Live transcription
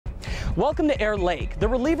Welcome to Airlake, the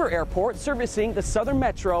reliever airport servicing the southern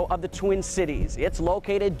metro of the Twin Cities. It's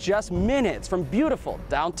located just minutes from beautiful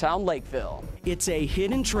downtown Lakeville. It's a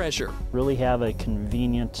hidden treasure. Really have a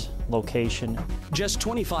convenient location. Just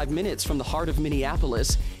 25 minutes from the heart of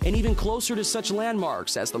Minneapolis and even closer to such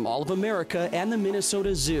landmarks as the Mall of America and the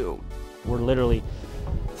Minnesota Zoo. We're literally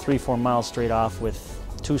 3-4 miles straight off with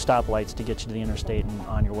 2 stoplights to get you to the interstate and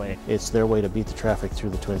on your way. It's their way to beat the traffic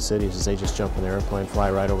through the Twin Cities is they just jump in the airplane,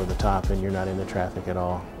 fly right over the top, and you're not in the traffic at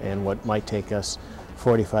all. And what might take us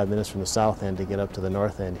 45 minutes from the south end to get up to the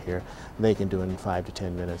north end here, they can do in 5 to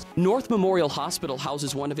 10 minutes. North Memorial Hospital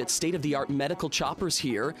houses one of its state-of-the-art medical choppers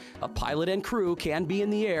here. A pilot and crew can be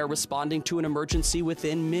in the air responding to an emergency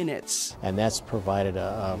within minutes. And that's provided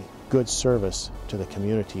a good service to the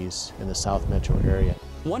communities in the South Metro area.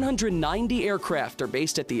 190 aircraft are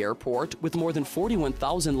based at the airport, with more than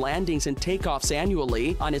 41,000 landings and takeoffs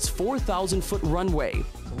annually on its 4,000-foot runway.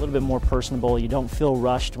 It's a little bit more personable. You don't feel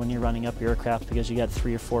rushed when you're running up your aircraft because you got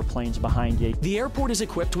 3 or 4 planes behind you. The airport is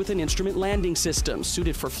equipped with an instrument landing system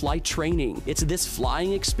suited for flight training. It's this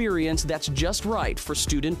flying experience that's just right for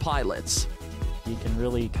student pilots. You can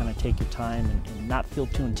really kind of take your time and not feel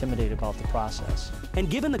too intimidated about the process. And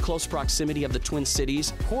given the close proximity of the Twin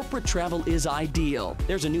Cities, corporate travel is ideal.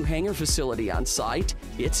 There's a new hangar facility on site.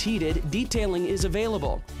 It's heated, detailing is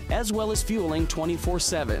available, as well as fueling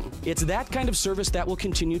 24/7. It's that kind of service that will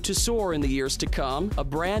continue to soar in the years to come. A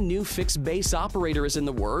brand new fixed base operator is in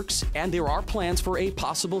the works, and there are plans for a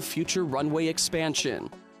possible future runway expansion.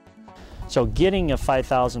 So getting a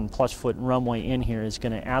 5,000+ foot runway in here is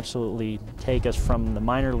going to absolutely take us from the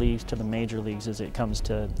minor leagues to the major leagues as it comes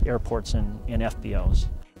to airports and FBOs.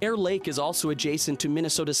 Airlake is also adjacent to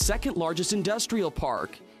Minnesota's second largest industrial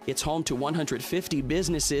park. It's home to 150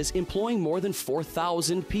 businesses employing more than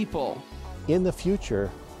 4,000 people. In the future,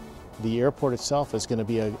 the airport itself is going to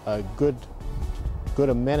be a good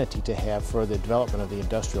amenity to have for the development of the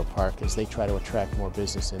industrial park as they try to attract more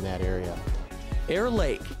business in that area.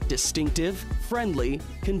 Airlake, distinctive, friendly,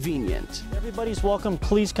 convenient. Everybody's welcome.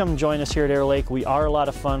 Please come join us here at Airlake. We are a lot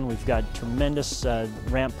of fun. We've got tremendous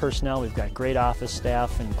ramp personnel. We've got great office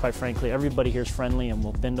staff, and quite frankly, everybody here is friendly and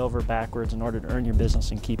will bend over backwards in order to earn your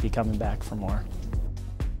business and keep you coming back for more.